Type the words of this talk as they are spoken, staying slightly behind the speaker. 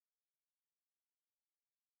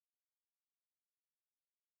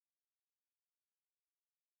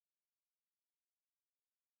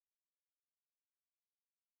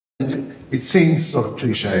It seems sort of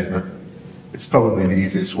cliche, but it's probably the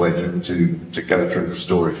easiest way to go through the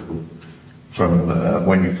story from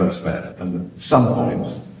when you first met. And at some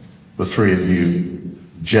point, the three of you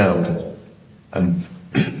gelled and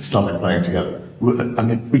started playing together. I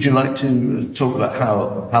mean, would you like to talk about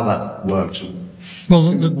how that worked?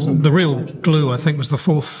 Well, the real glue, I think, was the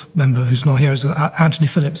fourth member who's not here, is Anthony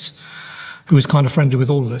Phillips, who was kind of friendly with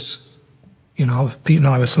all of us. You know, Pete and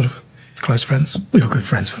I were sort of close friends. We were good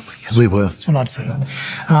friends, weren't we? Yes, we were. It's allowed to say that.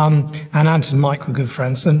 And Ant and Mike were good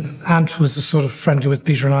friends, and Ant was sort of friendly with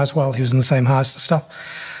Peter and I as well. He was in the same house and stuff.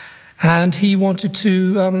 And he wanted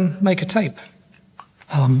to make a tape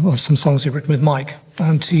of some songs he'd written with Mike,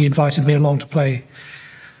 and he invited me along to play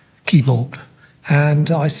keyboard. And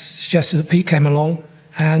I suggested that Pete came along,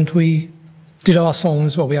 and we did our song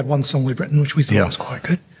as well. We had one song we'd written, which we thought was quite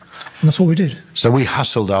good, and that's what we did. So we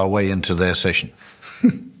hustled our way into their session.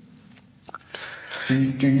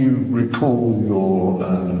 Do you recall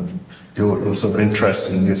your sort of interest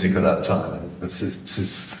in music at that time? This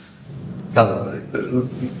is kind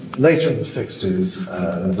of later in the 60s.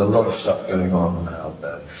 There's a lot of stuff going on out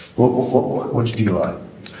there. What did you like?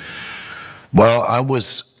 Well, I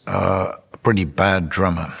was a pretty bad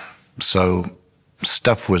drummer, so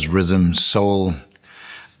stuff was rhythm, soul,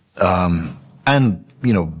 and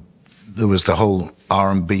you know, there was the whole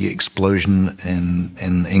R&B explosion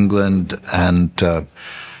in England, and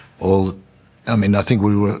all. I mean, I think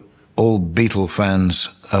we were all Beatle fans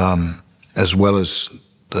as well as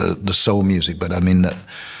the soul music. But I mean,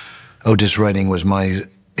 Otis Redding was my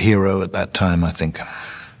hero at that time, I think.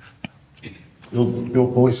 Your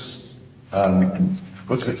voice,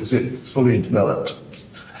 was it fully developed?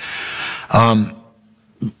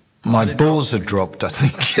 My balls had dropped, I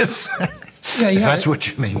think. Yes. Yeah, if that's what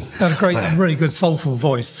you mean. Had a great, really good soulful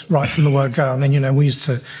voice right from the word go. I mean, you know, we used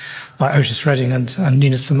to, like Otis Redding and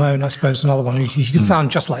Nina Simone, I suppose, another one. You could sound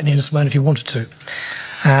just like Nina Simone if you wanted to.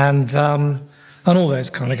 And all those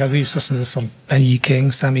kind of guys. We used to listen to this on Benny E.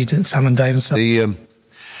 King, Sam and Dave and stuff.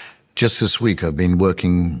 Just this week, I've been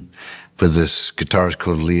working with this guitarist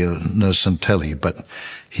called Leo Santelli, but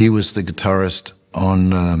he was the guitarist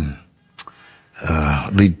on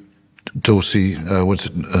Lee Dorsey,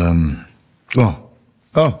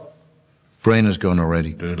 brain has gone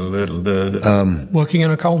already. Working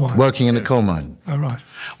in a coal mine. Working in a coal mine. Oh, right.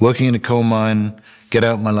 Working in a coal mine, Get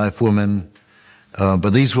Out My Life Woman. But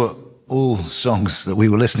these were all songs that we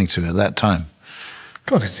were listening to at that time.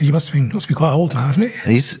 God, he must be quite old now, hasn't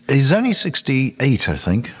he? He's only 68, I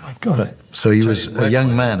think. My God. So he was a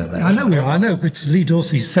young man at that time. I know, but Lee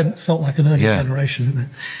Dorsey felt like an early generation, didn't it?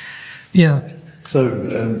 Yeah.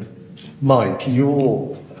 So, Mike,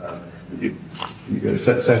 you're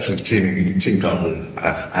essentially teamed up with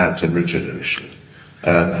Ant and Richard initially.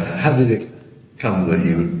 How did it come that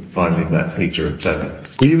you finally met Peter and Tony?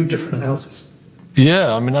 Were you in different houses?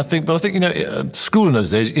 Yeah, I mean, I think, you know, school in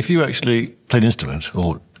those days, if you actually played an instrument,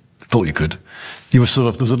 or thought you could, you were sort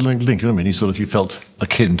of, there was a link, you know what I mean? You felt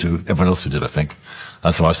akin to everyone else who did, I think.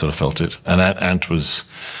 That's how I sort of felt it. And Ant was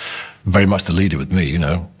very much the leader with me, you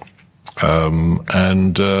know. In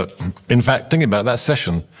fact, thinking about that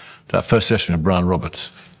session, that first session with Brian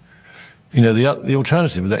Roberts, you know, the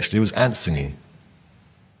alternative was Ant singing.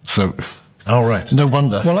 So, all right, no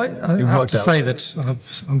wonder. Well, I have to say that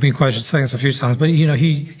I've been quoted saying this a few times, but you know,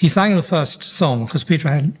 he sang the first song because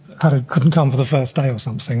Peter couldn't come for the first day or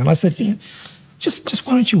something, and I said, you know, just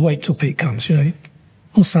why don't you wait till Pete comes? You know,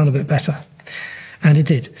 it'll sound a bit better, and it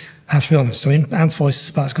did. I have to be honest. I mean, Ant's voice is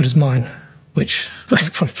about as good as mine. Which is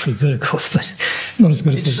probably pretty good, of course, but not as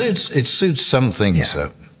good as his. It suits some things,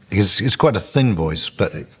 though. It's quite a thin voice,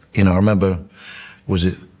 but, you know, I remember, was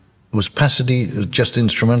Pasadena just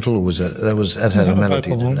instrumental, or was it had a melody?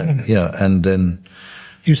 Yeah, and then...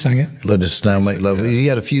 You sang it. Let Us Now Make Love. He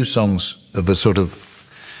had a few songs of a sort of...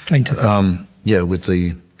 Plaintive. With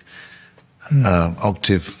the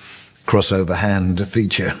octave crossover hand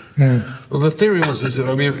feature. Yeah. Well, the theory was,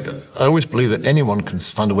 I mean, I always believe that anyone can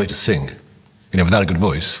find a way to sing. You know, without a good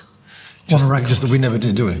voice. Just that we never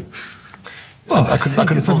did, do we? Well, it's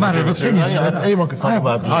a matter of opinion. Anyone can find a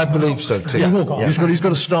way. I believe so too. You've got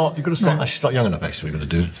to start. You've got to start. Actually, start young enough. Actually, we've got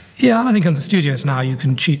to do. Yeah, I think in the studios now you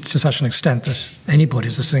can cheat to such an extent that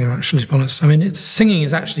anybody's a singer. Actually, to be honest, I mean, singing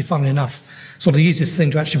is actually, funnily enough, sort of the easiest thing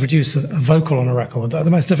to actually produce a vocal on a record. The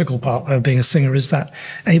most difficult part of being a singer is that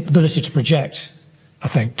ability to project. I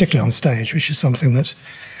think, particularly on stage, which is something that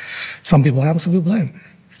some people have, and some people don't.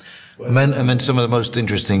 I mean, some of the most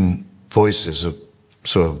interesting voices are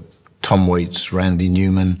sort of Tom Waits, Randy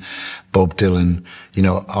Newman, Bob Dylan, you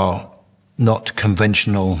know, are not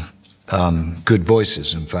conventional good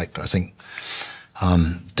voices. In fact, I think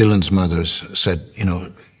Dylan's mother said, you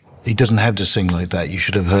know, he doesn't have to sing like that. You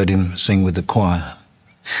should have heard him sing with the choir.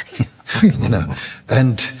 You know,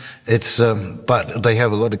 and it's, but they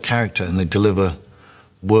have a lot of character and they deliver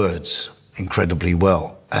words incredibly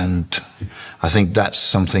well. And I think that's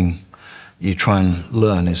something you try and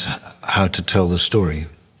learn, is how to tell the story.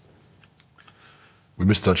 We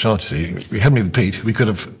missed our chance. See, we hadn't even Pete. We could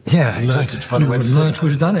have learned to find a way to say Learned,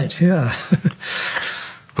 we'd have done it, yeah.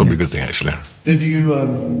 Probably a good thing, actually. Did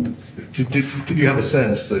you did you have a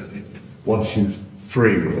sense that once you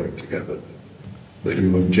three worked together, that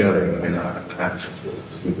you were gelling? I mean,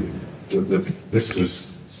 this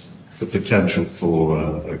was the potential for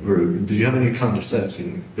a group. Did you have any kind of sense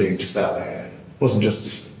in being just out there? It wasn't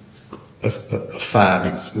just a fan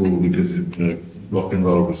at school because rock and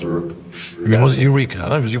roll was a. I mean, was it Eureka?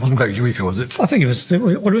 No, it wasn't quite Eureka, was it? I think it was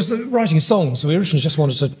writing songs. We originally just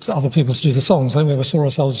wanted other people to do the songs. I think we never saw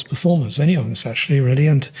ourselves as performers, any of us actually, really.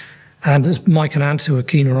 And it's Mike and Ant who were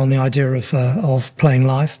keener on the idea of playing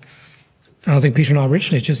live. And I think Peter and I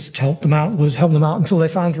originally just helped them out until they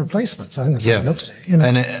found replacements. I think that's how we looked at it. You know?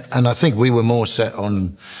 And I think we were more set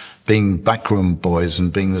on being backroom boys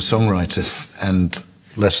and being the songwriters and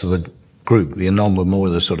less of the group. The Anon were more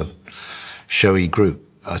the sort of showy group.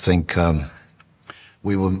 I think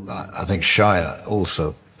we were, I think, shyer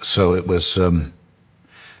also. So it was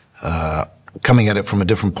coming at it from a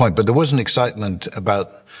different point. But there was an excitement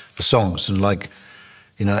about the songs. And like,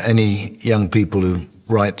 you know, any young people who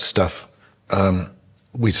write stuff,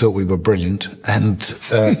 we thought we were brilliant and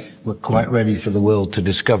were quite ready for the world to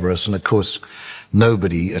discover us. And of course,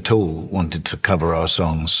 nobody at all wanted to cover our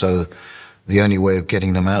songs. So the only way of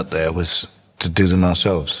getting them out there was to do them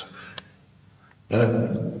ourselves.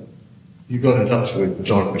 You got in touch with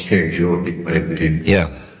Jonathan King, your big mate,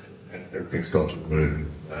 Everything's Gone to the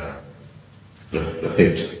Moon, the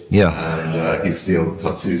hit. Yeah. And he's the old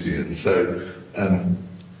Carthusian. So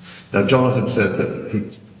now Jonathan said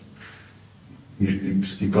that you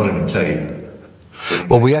got him a tape.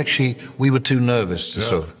 Well, we were too nervous to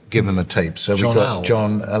sort of give him a tape, so we got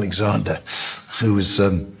John Alexander, who was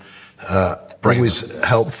always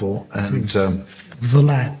helpful and the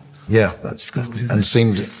lad. Yeah, and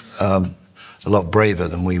seemed a lot braver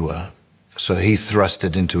than we were. So he thrust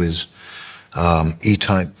it into his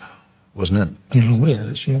E-type, wasn't it? A little weird,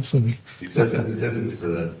 actually. He says it was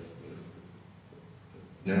a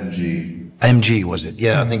MG. MG, was it?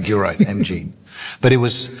 Yeah, I think you're right, MG. But it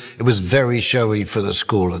was very showy for the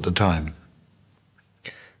school at the time.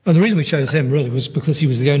 And the reason we chose him really was because he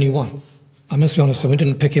was the only one. I must be honest, we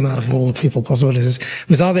didn't pick him out of all the people possibilities. It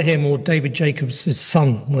was either him or David Jacobs, his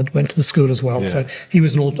son, went to the school as well. Yeah. So he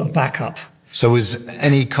was a backup. So was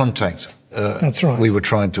any contact that's right. we were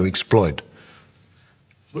trying to exploit?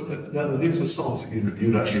 But now, these were songs that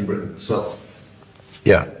you'd actually written yourself.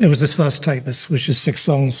 Yeah. It was this first tape, which is 6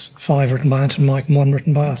 songs, 5 written by Ant and Mike and 1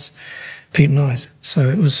 written by us, Pete and I. So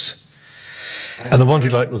it was... And the one you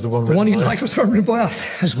liked was the one written by us? The one you liked was written by us.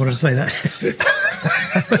 I just wanted to say that.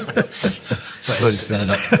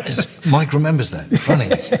 Mike remembers that.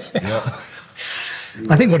 Funny.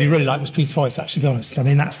 I think what he really liked was Pete's voice, actually, to be honest. I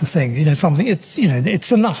mean, that's the thing. You know,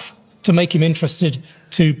 it's enough to make him interested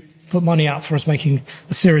to put money out for us making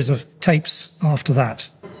a series of tapes after that.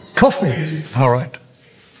 Coffee. All right.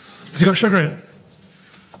 Has it got sugar in it?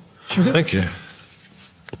 Sugar? Thank you.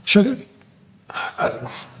 Sugar?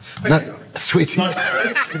 No, sweetie.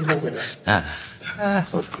 It's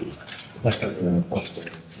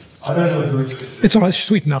all right, it's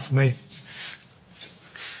sweet enough for me.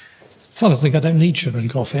 Sometimes I think I don't need sugar in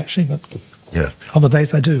coffee, actually, but other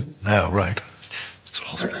days I do. Oh, right.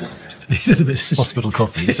 It is a bit... Hospital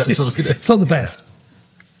coffee. Is that sort of good? It's not the best.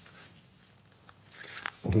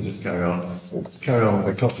 We'll just carry on. Carry on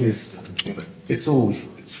with the coffee. It's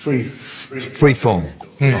free. Free form.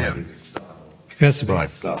 Yeah. It has to be.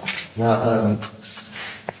 Right. Now,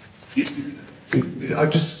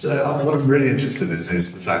 what I'm really interested in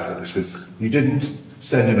is the fact that you didn't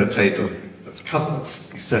send him a tape of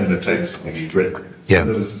covers, you sent him a tape of something you'd written. Yeah.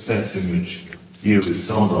 There was a sense in which you as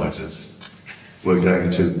songwriters were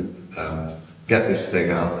going to get this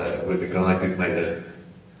thing out there with a guy who made a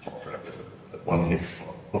pop record, one hit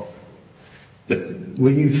pop. Were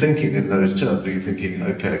you thinking in those terms? Were you thinking,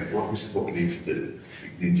 okay, this is what we need to do?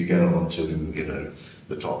 We need to get on to,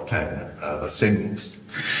 the top 10 singles.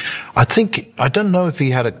 I don't know if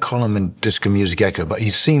he had a column in Disco Music Echo, but he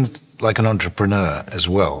seemed like an entrepreneur as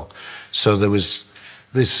well. So there was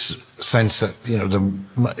this sense that,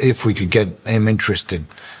 if we could get him interested,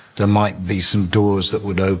 there might be some doors that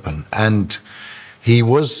would open. And he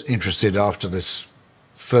was interested after this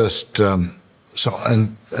first So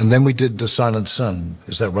and then we did The Silent Sun,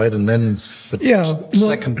 is that right? And then the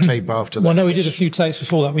second tape after that. Well, no, we did a few tapes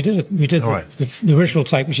before that. We did the original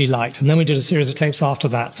tape, which he liked, and then we did a series of tapes after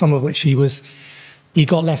that, some of which he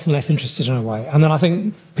got less and less interested in a way. And then I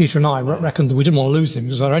think Peter and I reckoned that we didn't want to lose him. It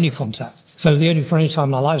was our only contact. So for any time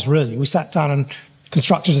in our lives, really, we sat down and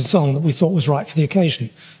constructed a song that we thought was right for the occasion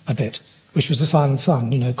a bit, which was The Silent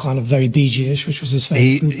Sun, you know, kind of very Bee Gee-ish, which was his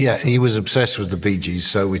favourite. He was obsessed with the Bee Gees,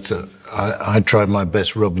 so I tried my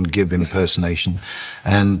best Robin Gibb impersonation,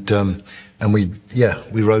 and we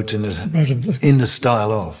wrote in the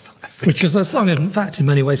style of. Which is a song, in fact, in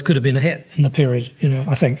many ways could have been a hit in the period, you know,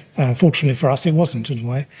 I think. Fortunately for us, it wasn't, in a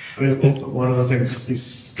way. I mean, one of the things he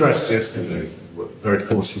stressed yesterday, very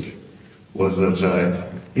forcefully, was that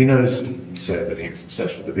he knows, he said that he was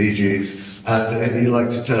obsessed with the Bee Gees, and he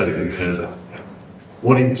liked to tell you that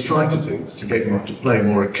what he was trying to do was to get you to play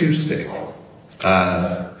more acoustic,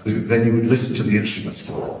 then you would listen to the instruments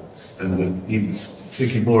more, and that he was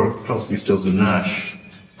thinking more of Crosby, Stills and Nash.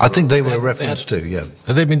 I think they were a reference too, yeah.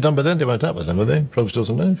 Had they been done by then? They weren't out by then, were they? Crosby, Stills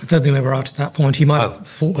and Nash? I don't think they were out at that point. He might have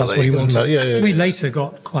thought that's what he wanted. We later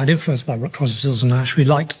got quite influenced by Crosby, Stills and Nash. We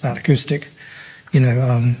liked that acoustic, you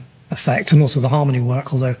know, effect, and also the harmony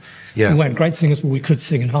work, although we weren't great singers, but we could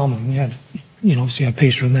sing in harmony. We had, you know, obviously had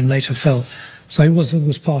Peter and then later Phil. So it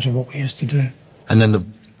was part of what we used to do. And then the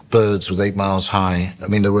Birds with 8 Miles High. I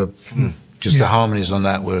mean, there were just the harmonies on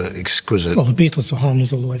that were exquisite. Well, the Beatles were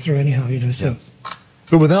harmonies all the way through anyhow, you know, so...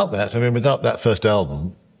 But without that first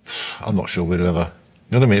album, I'm not sure we'd have ever...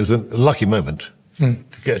 You know what I mean? It was a lucky moment to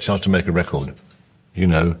get a chance to make a record, you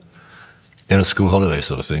know, in a school holiday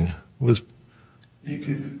sort of thing. It was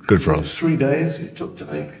good for us. 3 days it took to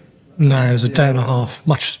make? No, it was a day and a half.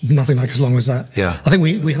 Nothing like as long as that. Yeah. I think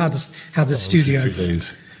we had the studio... 3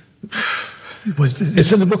 days.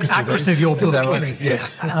 It's in the book. It's accuracy of your book. Right? Yeah.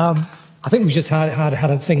 I think we just had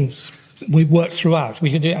a thing. We worked throughout. We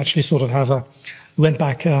did actually sort of have a... We went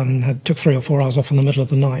back and took 3 or 4 hours off in the middle of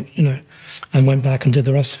the night, you know, and went back and did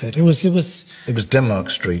the rest of it. It was Denmark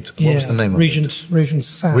Street. What was the name of it? Regent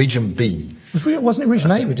Sound. Region B. Wasn't it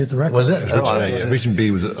Region A we did the record? Was it? Region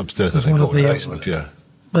B was upstairs, I think, one of the basement, yeah.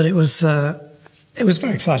 But it was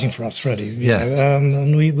very exciting for us, really. You know,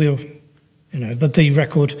 and we were, you know, but the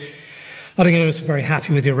record, I think I was very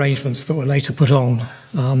happy with the arrangements that were later put on,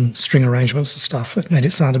 string arrangements and stuff. It made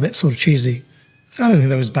it sound a bit sort of cheesy. I don't think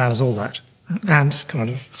they were as bad as all that. And kind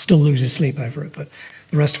of still loses sleep over it, but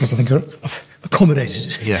the rest of us, I think, are accommodated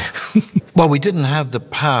it. Yeah. Well, we didn't have the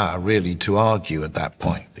power, really, to argue at that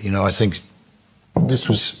point. You know, I think this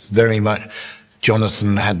was very much...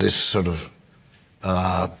 Jonathan had this sort of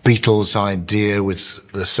Beatles idea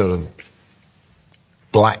with the sort of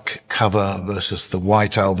black cover versus the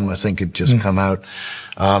white album, I think had just come out.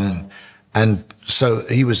 And so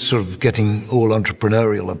he was sort of getting all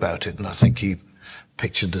entrepreneurial about it, and I think he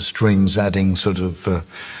pictured the strings adding sort of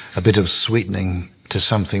a bit of sweetening to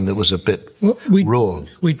something that was a bit raw.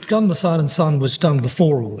 We'd done The Silent Sun was done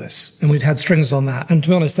before all this, and we'd had strings on that, and to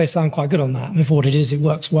be honest, they sound quite good on that. And for what it is, it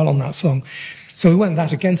works well on that song. So we went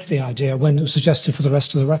that against the idea when it was suggested for the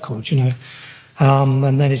rest of the record, you know.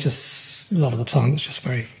 And then it's just, a lot of the time, it's just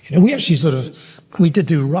very, you know, we actually we did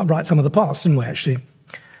write some of the parts, didn't we, actually?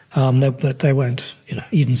 But they weren't, you know,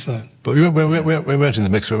 even so. But we weren't in the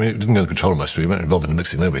mix. I mean, we didn't go to control most. We weren't involved in the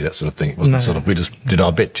mixing, nobody, that sort of thing. It wasn't sort of, we just did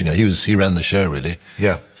our bit, you know. He ran the show, really.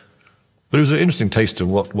 Yeah. But it was an interesting taste of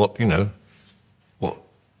what you know, what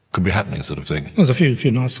could be happening, sort of thing. There was a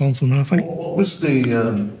few nice songs on there, I think. What was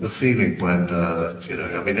the feeling when, you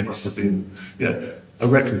know, I mean, it must have been, you know, a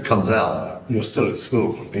record comes out, you're still at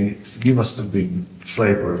school. I mean, you must have been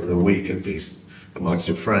flavour of the week at least amongst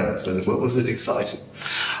your friends. And what was it exciting?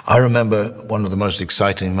 I remember one of the most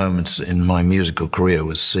exciting moments in my musical career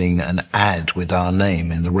was seeing an ad with our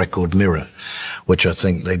name in the Record Mirror, which I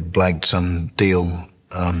think they'd blagged some deal,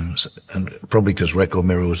 and probably because Record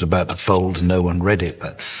Mirror was about to fold and no one read it,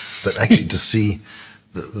 but actually to see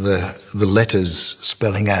the letters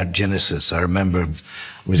spelling out Genesis, I remember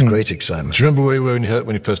with great excitement. Do you remember where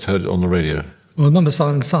when you first heard it on the radio? Well, I remember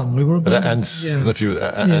Silent Sun. We were at Ant's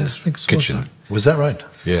kitchen. Was that right?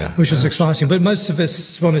 Yeah. Which was exciting. But most of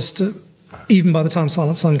us, to be honest, even by the time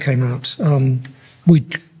Silent Sun came out,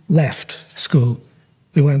 we'd left school.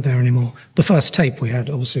 We weren't there anymore. The first tape we had,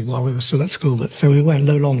 obviously, while we were still at school, but so we weren't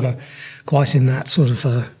no longer quite in that sort of,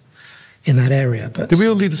 in that area. But did we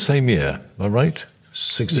all leave the same year? Am I right?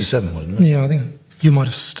 67, wasn't it? Yeah, I think you might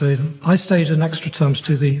have stayed. I stayed an extra terms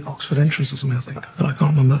to the Oxford entrance or something, I think, but I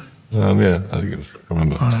can't remember. Yeah, I think I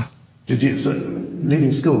remember. Did you, so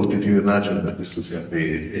leaving school, did you imagine that this was going to be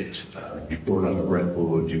it? You brought out a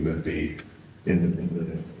record, you were going to be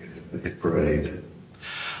in the hit parade.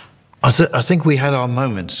 I think we had our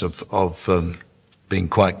moments of being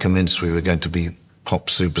quite convinced we were going to be pop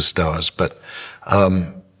superstars, but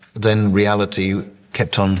then reality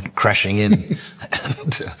kept on crashing in.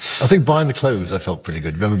 And, I think buying the clothes, I felt pretty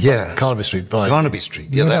good. Remember, yeah, Carnaby Street. Carnaby Street.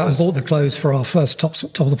 Yeah, that was... bought the clothes for our first Top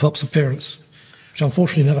of the Pops appearance, which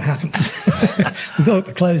unfortunately never happened. We got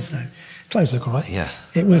the clothes though. Clothes look all right. Yeah.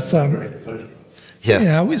 It was.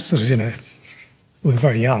 Yeah, we sort of, we were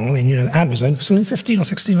very young. I mean, Anne was only 15 or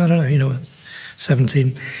 16. I don't know.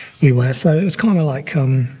 17 we were. So it was kind of like.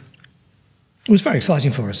 It was very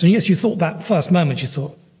exciting for us. And yes, you thought that first moment, you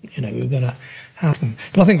thought, we were going to happen.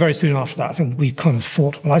 But I think very soon after that, I think we kind of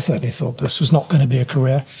thought, well, I certainly thought this was not going to be a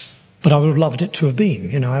career, but I would have loved it to have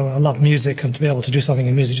been. I love music, and to be able to do something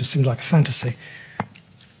in music just seemed like a fantasy.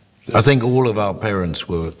 I think all of our parents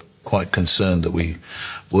were quite concerned that we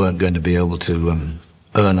weren't going to be able to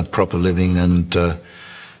earn a proper living, and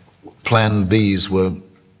plan Bs were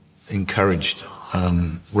encouraged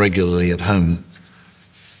regularly at home.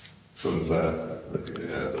 Sort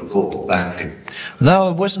of thought back. No,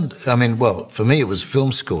 it wasn't. I mean, well, for me, it was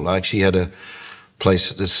film school. I actually had a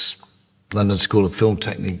place at this London School of Film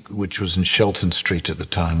Technique, which was in Shelton Street at the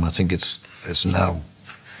time. I think it's now,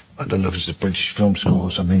 I don't know if it's the British Film School or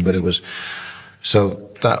something, but it was. So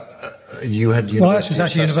that you had. Well, it was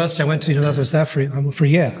actually university. I went to university. I was there for a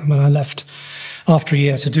year. I mean, I left after a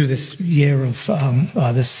year to do this year of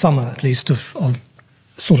this summer, at least, of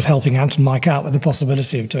sort of helping Ant and Mike out with the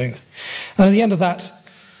possibility of doing it. And at the end of that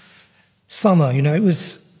summer, I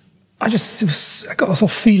got a sort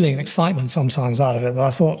of feeling, excitement sometimes out of it, that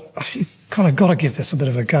I thought, you kind of got to give this a bit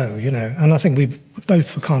of a go, And I think we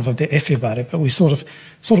both were kind of a bit iffy about it, but we sort of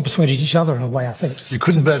persuaded each other in a way, I think. You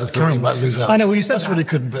couldn't bear to think you might lose out. I know, well, you said That's that. what you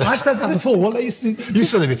couldn't bear. I've said that before. Well, you said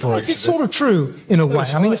it before. It is sort of true in a way.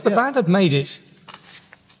 I mean, if the band had made it,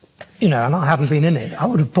 and I hadn't been in it, I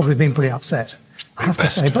would have probably been pretty upset. I have to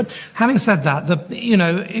say, but having said that,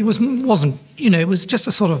 it wasn't. It was just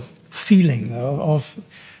a sort of feeling of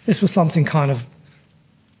this was something kind of.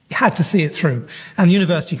 You had to see it through, and the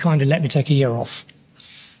university kind of let me take a year off.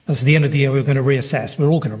 At the end of the year, we were going to reassess. We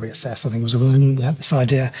were all going to reassess. I think we had this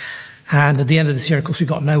idea, and at the end of this year, of course, we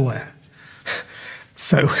got nowhere.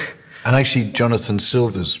 So, and actually, Jonathan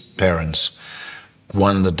Silver's parents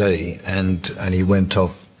won the day, and he went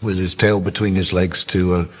off with his tail between his legs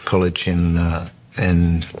to a college in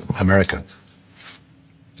America.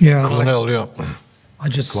 Yeah. Cornell, yeah. I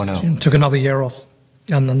just took another year off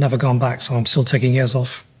and then never gone back, so I'm still taking years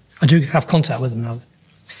off. I do have contact with them now.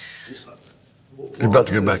 You're about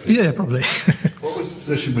to go back? Yeah, probably. What was the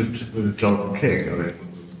position with Jonathan King? I mean,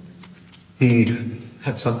 he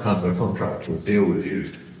had some kind of a contract or a deal with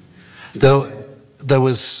you. There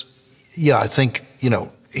was, I think,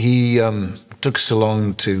 he took us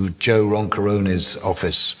along to Joe Roncarone's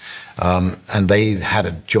office, and they had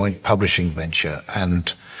a joint publishing venture,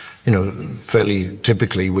 and fairly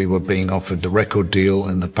typically we were being offered the record deal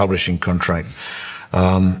and the publishing contract,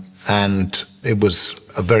 and it was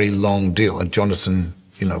a very long deal. And Jonathan,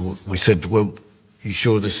 we said, well, you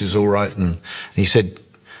sure this is all right? And he said,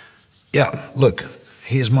 yeah, look,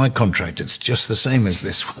 here's my contract. It's just the same as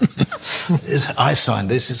this one. I signed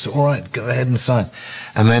this. It's all right. Go ahead and sign.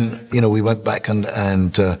 And then, we went back and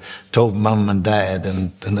told Mum and Dad,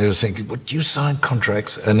 and they were thinking, well, do you sign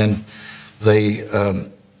contracts? And then they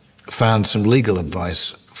found some legal advice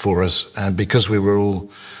for us. And because we were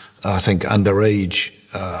all, I think, underage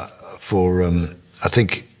I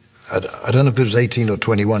think, I don't know if it was 18 or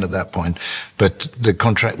 21 at that point, but the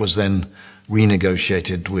contract was then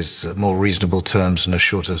renegotiated with more reasonable terms and a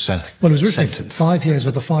shorter sentence. Well, it was originally 5 years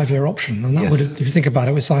with a 5-year option, and that would have, if you think about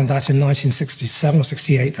it, we signed that in 1967 or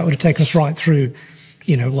 68. That would have taken us right through,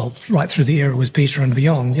 right through the era with Peter and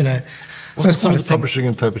beyond, Wasn't some of the publishing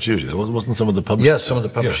in perpetuity? There wasn't some of the publishing? Yes, some of the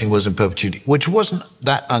publishing was in perpetuity, which wasn't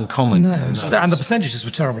that uncommon. No, and the percentages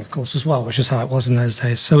were terrible, of course, as well, which is how it was in those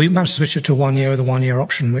days. So we managed to switch it to 1 year with a 1 year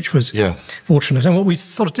option, which was fortunate. And what we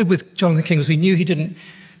sort of did with Jonathan King was we knew he didn't.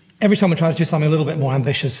 Every time we tried to do something a little bit more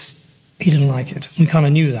ambitious, he didn't like it. We kind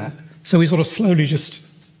of knew that. So we sort of slowly just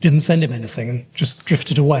didn't send him anything and just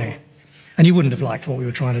drifted away. And he wouldn't have liked what we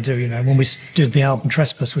were trying to do, when we did the album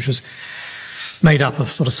Trespass, which was made up of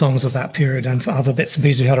sort of songs of that period and other bits and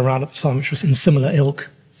pieces we had around at the time, which was in similar ilk.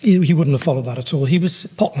 He wouldn't have followed that at all. He was a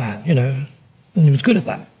pop man, and he was good at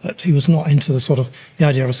that, but he was not into the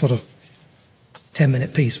idea of a sort of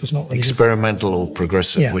 10-minute piece was not really experimental or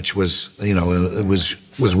progressive, which was,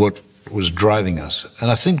 was what was driving us.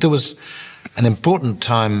 And I think there was an important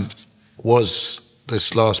time was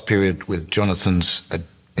this last period with Jonathan's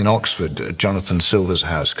in Oxford, at Jonathan Silver's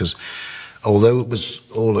house, because although it was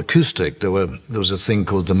all acoustic, there was a thing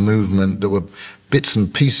called the movement. There were bits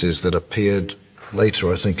and pieces that appeared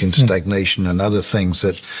later, I think, in Stagnation and other things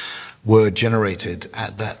that were generated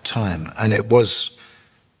at that time. And it was,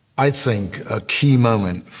 I think, a key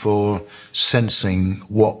moment for sensing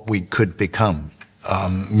what we could become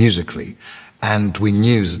musically. And we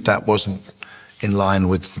knew that that wasn't in line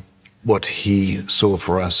with what he saw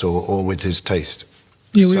for us or with his taste.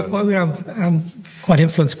 Yeah, we were quite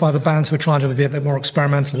influenced by the bands who were trying to be a bit more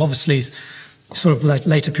experimental. Obviously, sort of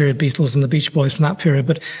later period Beatles and the Beach Boys from that period,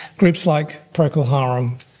 but groups like Procol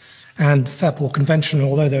Harum and Fairport Convention,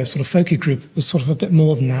 although they're a sort of folky group, was sort of a bit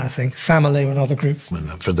more than that, I think. Family were another group.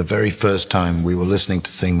 For the very first time, we were listening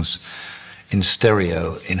to things in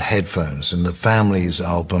stereo, in headphones, and the Family's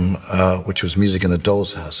album, which was Music in a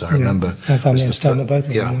Doll's House, I remember. Family and Stone, both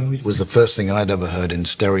of them. Was the first thing I'd ever heard in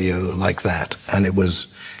stereo like that, and it was,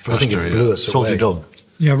 I think it blew us away. Salty Dog.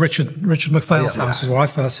 Yeah, Richard McPhail's house is where I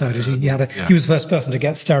first heard it. He was the first person to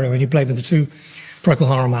get stereo, and he played with the two Procol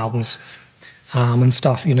Harum albums and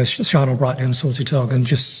stuff, you know, Shine On Brightly and Salty Dog, and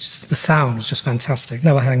just the sound was just fantastic.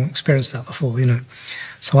 Never having experienced that before, you know.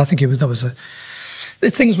 So I think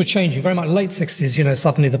things were changing very much. Late 60s, you know,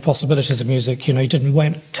 suddenly the possibilities of music, you know, you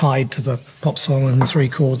weren't tied to the pop song and the three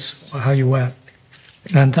chords, or how you were.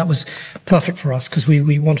 And that was perfect for us because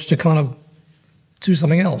we wanted to kind of do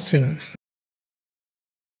something else, you know.